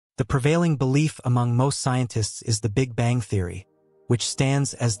The prevailing belief among most scientists is the Big Bang theory, which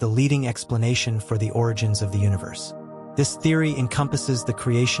stands as the leading explanation for the origins of the universe. This theory encompasses the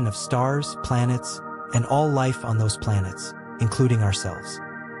creation of stars, planets, and all life on those planets, including ourselves.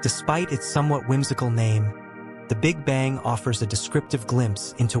 Despite its somewhat whimsical name, the Big Bang offers a descriptive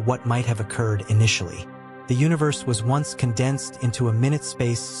glimpse into what might have occurred initially. The universe was once condensed into a minute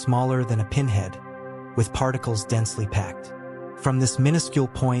space smaller than a pinhead, with particles densely packed. From this minuscule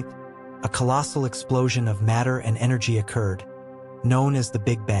point, a colossal explosion of matter and energy occurred, known as the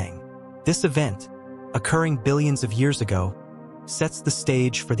Big Bang. This event, occurring billions of years ago, sets the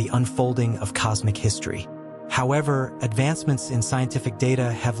stage for the unfolding of cosmic history. However, advancements in scientific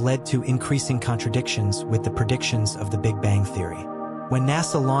data have led to increasing contradictions with the predictions of the Big Bang theory. When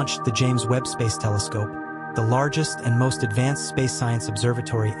NASA launched the James Webb Space Telescope, the largest and most advanced space science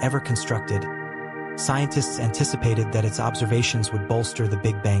observatory ever constructed, scientists anticipated that its observations would bolster the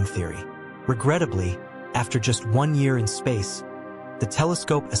Big Bang theory. Regrettably, after just 1 year in space, the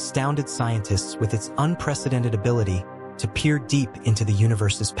telescope astounded scientists with its unprecedented ability to peer deep into the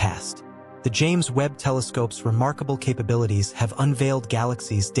universe's past. The James Webb Telescope's remarkable capabilities have unveiled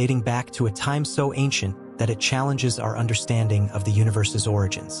galaxies dating back to a time so ancient that it challenges our understanding of the universe's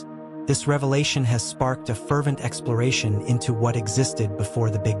origins. This revelation has sparked a fervent exploration into what existed before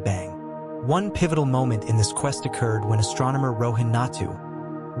the Big Bang. One pivotal moment in this quest occurred when astronomer Rohan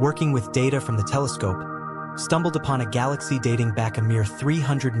Natu, working with data from the telescope, stumbled upon a galaxy dating back a mere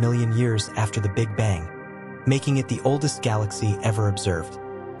 300 million years after the Big Bang, making it the oldest galaxy ever observed.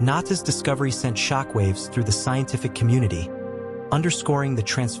 Nata's discovery sent shockwaves through the scientific community, underscoring the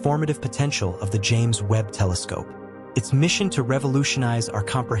transformative potential of the James Webb Telescope. Its mission to revolutionize our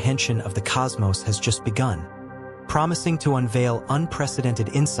comprehension of the cosmos has just begun, promising to unveil unprecedented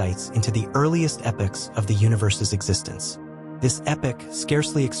insights into the earliest epochs of the universe's existence. This epoch,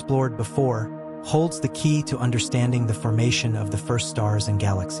 scarcely explored before, holds the key to understanding the formation of the first stars and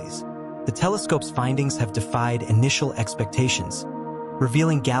galaxies. The telescope's findings have defied initial expectations,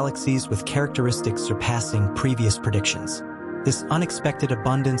 revealing galaxies with characteristics surpassing previous predictions. This unexpected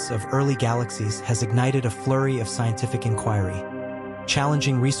abundance of early galaxies has ignited a flurry of scientific inquiry,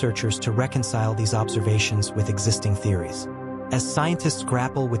 challenging researchers to reconcile these observations with existing theories. As scientists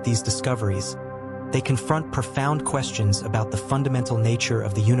grapple with these discoveries, they confront profound questions about the fundamental nature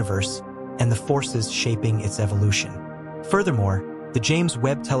of the universe and the forces shaping its evolution. Furthermore, the James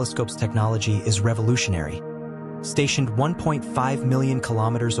Webb Telescope's technology is revolutionary. Stationed 1.5 million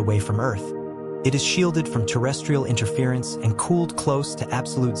kilometers away from Earth, it is shielded from terrestrial interference and cooled close to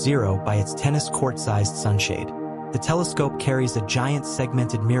absolute zero by its tennis court-sized sunshade. The telescope carries a giant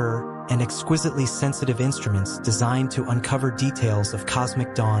segmented mirror and exquisitely sensitive instruments designed to uncover details of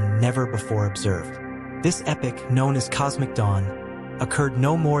cosmic dawn never before observed. This epoch, known as cosmic dawn, occurred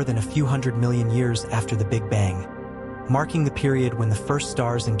no more than a few hundred million years after the Big Bang, marking the period when the first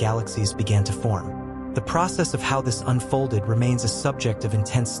stars and galaxies began to form. The process of how this unfolded remains a subject of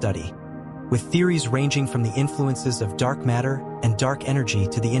intense study, with theories ranging from the influences of dark matter and dark energy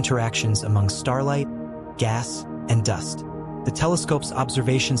to the interactions among starlight, gas, and dust. The telescope's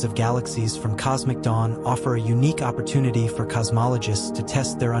observations of galaxies from cosmic dawn offer a unique opportunity for cosmologists to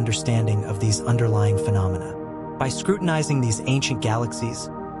test their understanding of these underlying phenomena. By scrutinizing these ancient galaxies,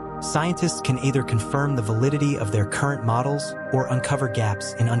 scientists can either confirm the validity of their current models or uncover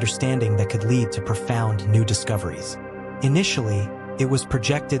gaps in understanding that could lead to profound new discoveries. Initially, it was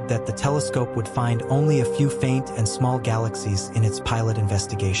projected that the telescope would find only a few faint and small galaxies in its pilot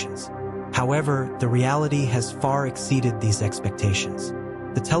investigations. However, the reality has far exceeded these expectations.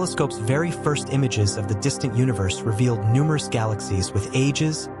 The telescope's very first images of the distant universe revealed numerous galaxies with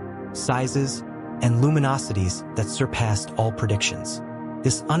ages, sizes, and luminosities that surpassed all predictions.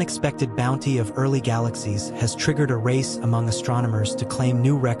 This unexpected bounty of early galaxies has triggered a race among astronomers to claim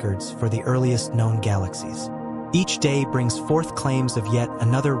new records for the earliest known galaxies. Each day brings forth claims of yet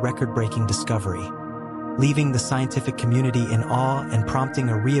another record-breaking discovery, leaving the scientific community in awe and prompting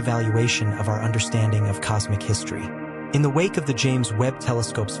a re-evaluation of our understanding of cosmic history. In the wake of the James Webb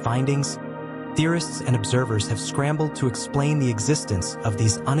Telescope's findings, theorists and observers have scrambled to explain the existence of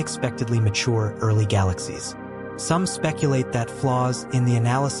these unexpectedly mature early galaxies. Some speculate that flaws in the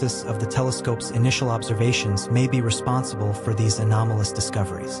analysis of the telescope's initial observations may be responsible for these anomalous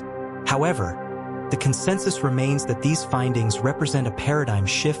discoveries. However, the consensus remains that these findings represent a paradigm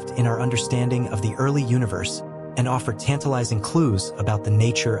shift in our understanding of the early universe and offer tantalizing clues about the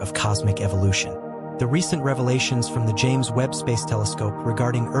nature of cosmic evolution. The recent revelations from the James Webb Space Telescope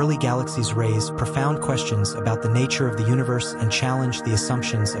regarding early galaxies raise profound questions about the nature of the universe and challenge the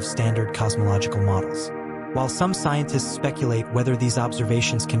assumptions of standard cosmological models. While some scientists speculate whether these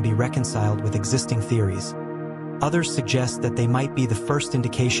observations can be reconciled with existing theories, others suggest that they might be the first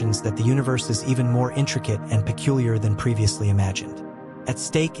indications that the universe is even more intricate and peculiar than previously imagined. At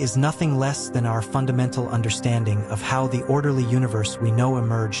stake is nothing less than our fundamental understanding of how the orderly universe we know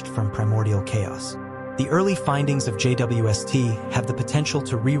emerged from primordial chaos. The early findings of JWST have the potential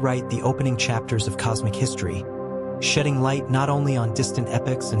to rewrite the opening chapters of cosmic history, shedding light not only on distant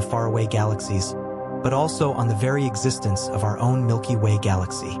epochs and faraway galaxies, but also on the very existence of our own Milky Way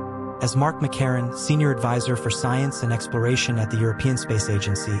galaxy. As Mark McCarran, Senior Advisor for Science and Exploration at the European Space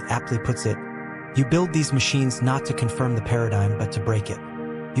Agency, aptly puts it, "You build these machines not to confirm the paradigm but to break it.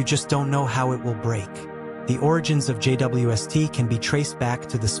 You just don't know how it will break." The origins of JWST can be traced back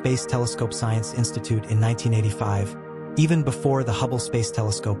to the Space Telescope Science Institute in 1985, even before the Hubble Space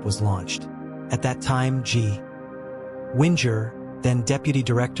Telescope was launched. At that time, G. Winger, then Deputy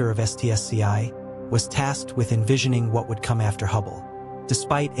Director of STSCI, was tasked with envisioning what would come after Hubble.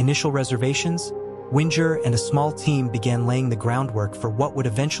 Despite initial reservations, Winger and a small team began laying the groundwork for what would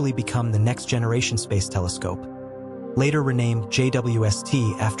eventually become the next-generation space telescope, later renamed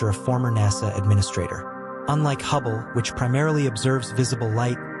JWST after a former NASA administrator. Unlike Hubble, which primarily observes visible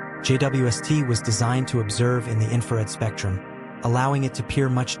light, JWST was designed to observe in the infrared spectrum, allowing it to peer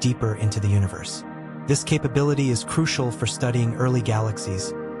much deeper into the universe. This capability is crucial for studying early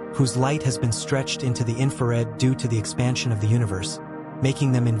galaxies, whose light has been stretched into the infrared due to the expansion of the universe,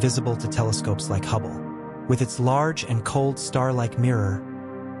 making them invisible to telescopes like Hubble. With its large and cold star-like mirror,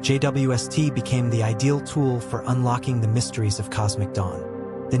 JWST became the ideal tool for unlocking the mysteries of cosmic dawn.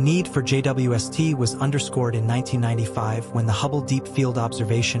 The need for JWST was underscored in 1995 when the Hubble Deep Field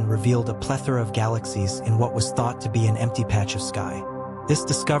observation revealed a plethora of galaxies in what was thought to be an empty patch of sky. This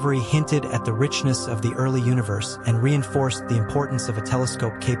discovery hinted at the richness of the early universe and reinforced the importance of a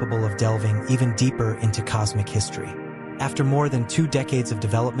telescope capable of delving even deeper into cosmic history. After more than 2 decades of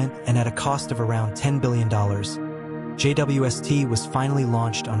development and at a cost of around $10 billion, JWST was finally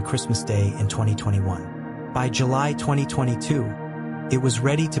launched on Christmas Day in 2021. By July 2022, it was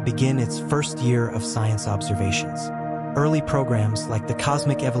ready to begin its first year of science observations. Early programs like the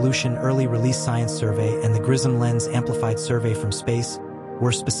Cosmic Evolution Early Release Science Survey and the GRISM Lens Amplified Survey from Space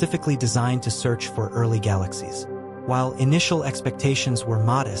were specifically designed to search for early galaxies. While initial expectations were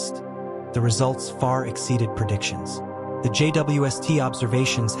modest, the results far exceeded predictions. The JWST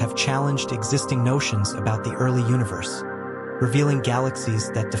observations have challenged existing notions about the early universe, revealing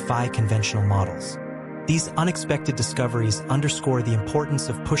galaxies that defy conventional models. These unexpected discoveries underscore the importance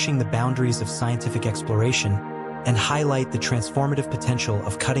of pushing the boundaries of scientific exploration and highlight the transformative potential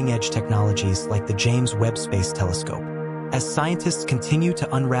of cutting-edge technologies like the James Webb Space Telescope. As scientists continue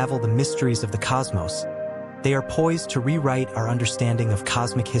to unravel the mysteries of the cosmos, they are poised to rewrite our understanding of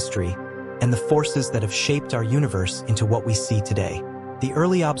cosmic history and the forces that have shaped our universe into what we see today. The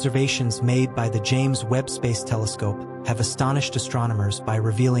early observations made by the James Webb Space Telescope have astonished astronomers by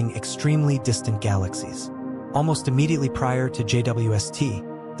revealing extremely distant galaxies. Almost immediately prior to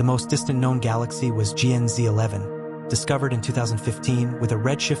JWST, the most distant known galaxy was GNZ11, discovered in 2015 with a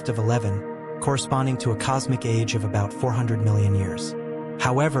redshift of 11, corresponding to a cosmic age of about 400 million years.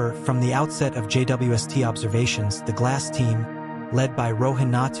 However, from the outset of JWST observations, the GLASS team, led by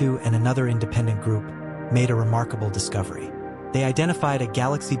Rohan Natu and another independent group, made a remarkable discovery. They identified a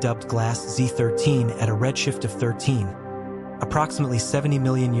galaxy dubbed GLASS Z13 at a redshift of 13, approximately 70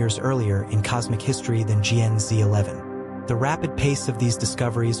 million years earlier in cosmic history than GNZ11. The rapid pace of these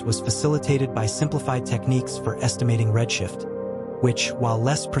discoveries was facilitated by simplified techniques for estimating redshift, which, while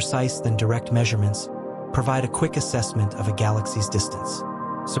less precise than direct measurements, provide a quick assessment of a galaxy's distance.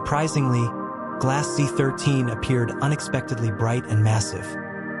 Surprisingly, GLASS Z13 appeared unexpectedly bright and massive,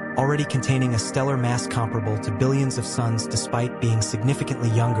 already containing a stellar mass comparable to billions of suns despite being significantly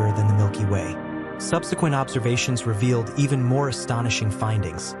younger than the Milky Way. Subsequent observations revealed even more astonishing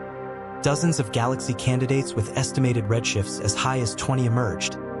findings. Dozens of galaxy candidates with estimated redshifts as high as 20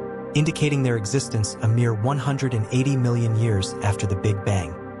 emerged, indicating their existence a mere 180 million years after the Big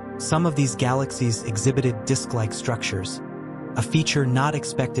Bang. Some of these galaxies exhibited disk-like structures, a feature not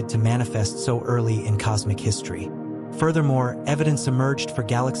expected to manifest so early in cosmic history. Furthermore, evidence emerged for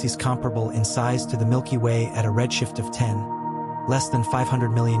galaxies comparable in size to the Milky Way at a redshift of 10, less than 500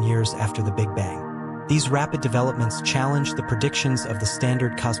 million years after the Big Bang. These rapid developments challenged the predictions of the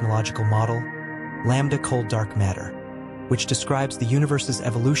standard cosmological model, lambda cold dark matter, which describes the universe's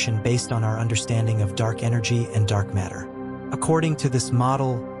evolution based on our understanding of dark energy and dark matter. According to this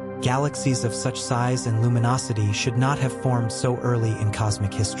model, galaxies of such size and luminosity should not have formed so early in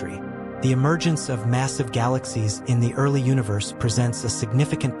cosmic history. The emergence of massive galaxies in the early universe presents a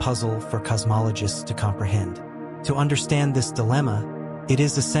significant puzzle for cosmologists to comprehend. To understand this dilemma, it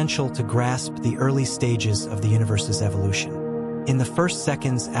is essential to grasp the early stages of the universe's evolution. In the first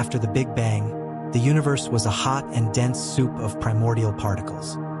seconds after the Big Bang, the universe was a hot and dense soup of primordial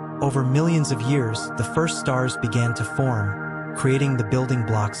particles. Over millions of years, the first stars began to form, creating the building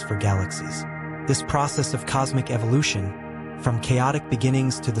blocks for galaxies. This process of cosmic evolution, from chaotic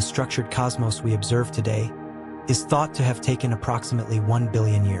beginnings to the structured cosmos we observe today, is thought to have taken approximately 1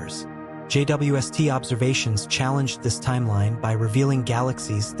 billion years. JWST observations challenged this timeline by revealing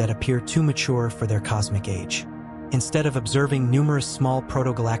galaxies that appear too mature for their cosmic age. Instead of observing numerous small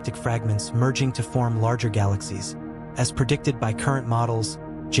protogalactic fragments merging to form larger galaxies, as predicted by current models,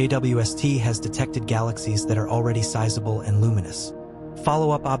 JWST has detected galaxies that are already sizable and luminous.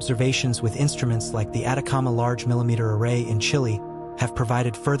 Follow-up observations with instruments like the Atacama Large Millimeter Array in Chile have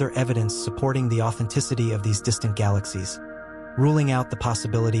provided further evidence supporting the authenticity of these distant galaxies, ruling out the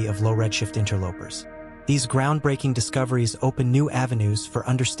possibility of low-redshift interlopers. These groundbreaking discoveries open new avenues for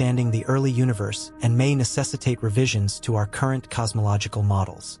understanding the early universe and may necessitate revisions to our current cosmological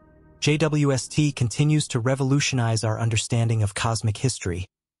models. JWST continues to revolutionize our understanding of cosmic history,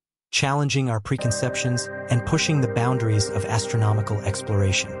 challenging our preconceptions and pushing the boundaries of astronomical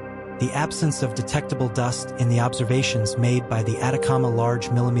exploration. The absence of detectable dust in the observations made by the Atacama Large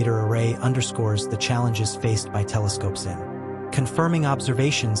Millimeter Array underscores the challenges faced by telescopes in confirming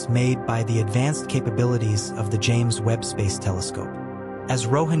observations made by the advanced capabilities of the James Webb Space Telescope. As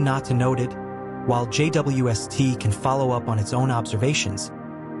Rohan Nata noted, while JWST can follow up on its own observations,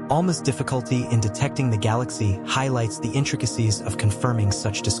 ALMA's difficulty in detecting the galaxy highlights the intricacies of confirming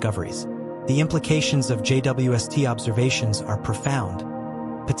such discoveries. The implications of JWST observations are profound,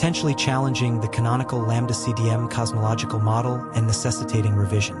 potentially challenging the canonical lambda-CDM cosmological model and necessitating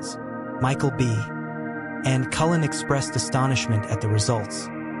revisions. Michael B. and Cullen expressed astonishment at the results,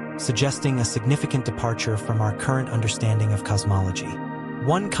 suggesting a significant departure from our current understanding of cosmology.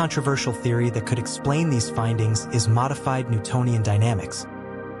 One controversial theory that could explain these findings is modified Newtonian dynamics,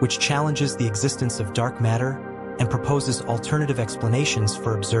 which challenges the existence of dark matter and proposes alternative explanations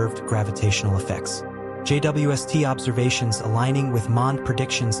for observed gravitational effects. JWST observations aligning with MOND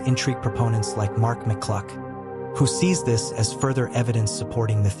predictions intrigue proponents like Mark McCluck, who sees this as further evidence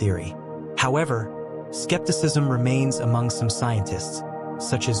supporting the theory. However, skepticism remains among some scientists,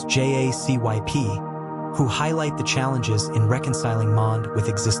 such as JACYP, who highlight the challenges in reconciling MOND with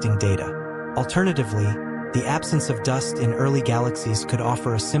existing data. Alternatively, the absence of dust in early galaxies could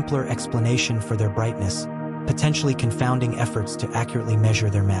offer a simpler explanation for their brightness, potentially confounding efforts to accurately measure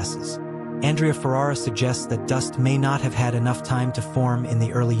their masses. Andrea Ferrara suggests that dust may not have had enough time to form in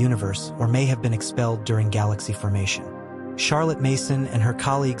the early universe or may have been expelled during galaxy formation. Charlotte Mason and her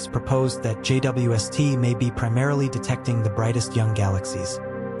colleagues proposed that JWST may be primarily detecting the brightest young galaxies,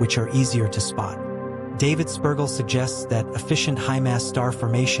 which are easier to spot. David Spergel suggests that efficient high-mass star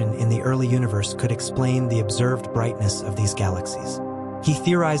formation in the early universe could explain the observed brightness of these galaxies. He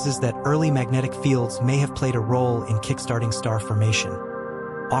theorizes that early magnetic fields may have played a role in kickstarting star formation,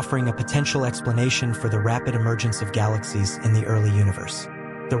 offering a potential explanation for the rapid emergence of galaxies in the early universe.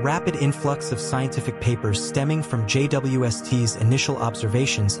 The rapid influx of scientific papers stemming from JWST's initial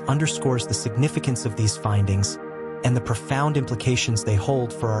observations underscores the significance of these findings and the profound implications they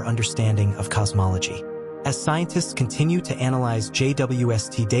hold for our understanding of cosmology. As scientists continue to analyze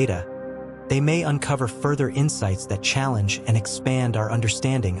JWST data, they may uncover further insights that challenge and expand our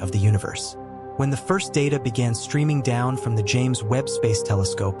understanding of the universe. When the first data began streaming down from the James Webb Space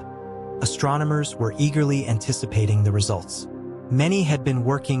Telescope, astronomers were eagerly anticipating the results. Many had been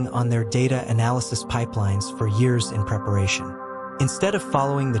working on their data analysis pipelines for years in preparation. Instead of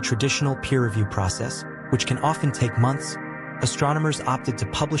following the traditional peer review process, which can often take months, astronomers opted to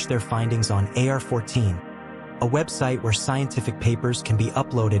publish their findings on AR14, a website where scientific papers can be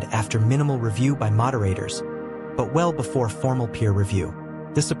uploaded after minimal review by moderators, but well before formal peer review.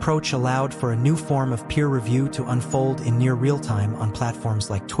 This approach allowed for a new form of peer review to unfold in near real time on platforms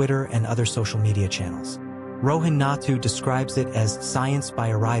like Twitter and other social media channels. Rohan Natu describes it as science by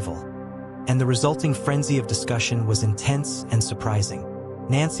arrival, and the resulting frenzy of discussion was intense and surprising.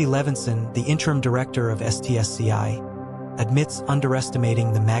 Nancy Levinson, the interim director of STSCI, admits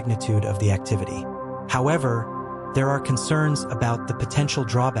underestimating the magnitude of the activity. However, there are concerns about the potential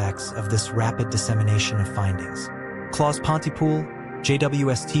drawbacks of this rapid dissemination of findings. Klaus Pontypool,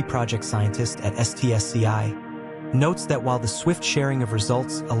 JWST project scientist at STSCI, notes that while the swift sharing of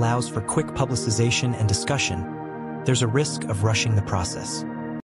results allows for quick publicization and discussion, there's a risk of rushing the process.